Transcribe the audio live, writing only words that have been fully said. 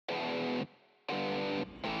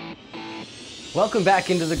Welcome back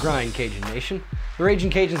into the grind, Cajun Nation. The Raging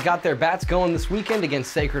Cajuns got their bats going this weekend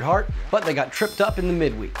against Sacred Heart, but they got tripped up in the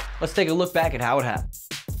midweek. Let's take a look back at how it happened.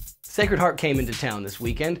 Sacred Heart came into town this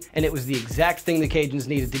weekend, and it was the exact thing the Cajuns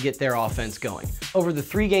needed to get their offense going. Over the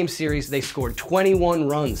 3-game series, they scored 21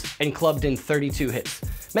 runs and clubbed in 32 hits.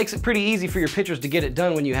 Makes it pretty easy for your pitchers to get it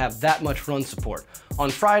done when you have that much run support. On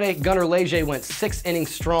Friday, Gunnar Leger went 6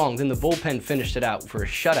 innings strong, then the bullpen finished it out for a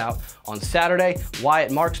shutout. On Saturday, Wyatt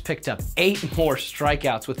Marks picked up 8 more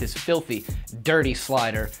strikeouts with his filthy, dirty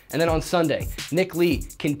slider. And then on Sunday, Nick Lee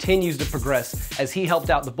continues to progress as he helped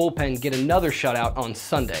out the bullpen get another shutout on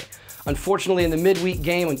Sunday. Unfortunately, in the midweek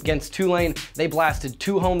game against Tulane, they blasted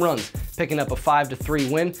 2 home runs, picking up a 5-3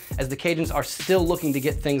 win, as the Cajuns are still looking to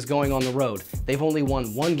get things going on the road. They've only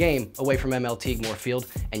won 1 game away from ML Moore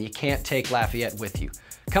and you can't take Lafayette with you.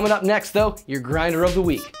 Coming up next, though, your grinder of the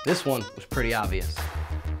week. This one was pretty obvious.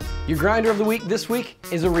 Your grinder of the week this week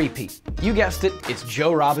is a repeat. You guessed it, it's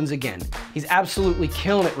Joe Robbins again. He's absolutely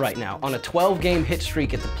killing it right now on a 12-game hit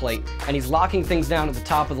streak at the plate, and he's locking things down at the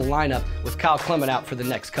top of the lineup with Kyle Clement out for the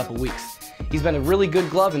next couple weeks. He's been a really good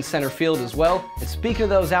glove in center field as well, and speaking of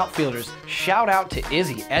those outfielders, shout out to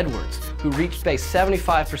Izzy Edwards, who reached base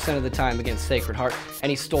 75% of the time against Sacred Heart, and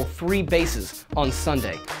he stole 3 bases on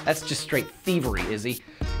Sunday. That's just straight thievery, Izzy.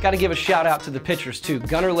 Gotta give a shout out to the pitchers too.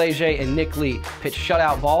 Gunnar Leger and Nick Lee pitched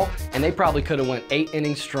shutout ball, and they probably could have went 8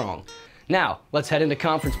 innings strong. Now, let's head into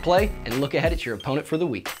conference play and look ahead at your opponent for the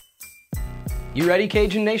week. You ready,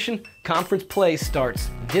 Cajun Nation? Conference play starts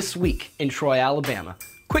this week in Troy, Alabama.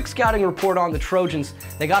 Quick scouting report on the Trojans.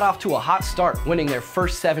 They got off to a hot start, winning their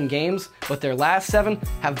first 7 games, but their last 7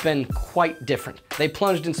 have been quite different. They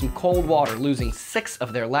plunged in some cold water, losing 6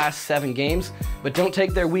 of their last 7 games, but don't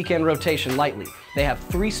take their weekend rotation lightly. They have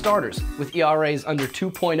 3 starters with ERAs under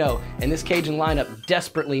 2.0, and this Cajun lineup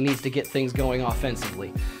desperately needs to get things going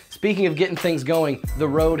offensively. Speaking of getting things going, the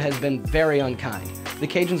road has been very unkind. The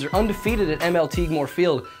Cajuns are undefeated at ML Moore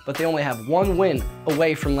Field, but they only have 1 win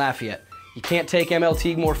away from Lafayette. You can't take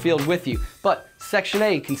ML Moore Field with you, but Section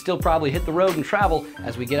A can still probably hit the road and travel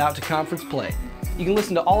as we get out to conference play. You can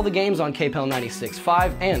listen to all the games on KPEL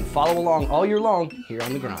 96.5 and follow along all year long here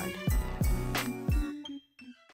on The Grind.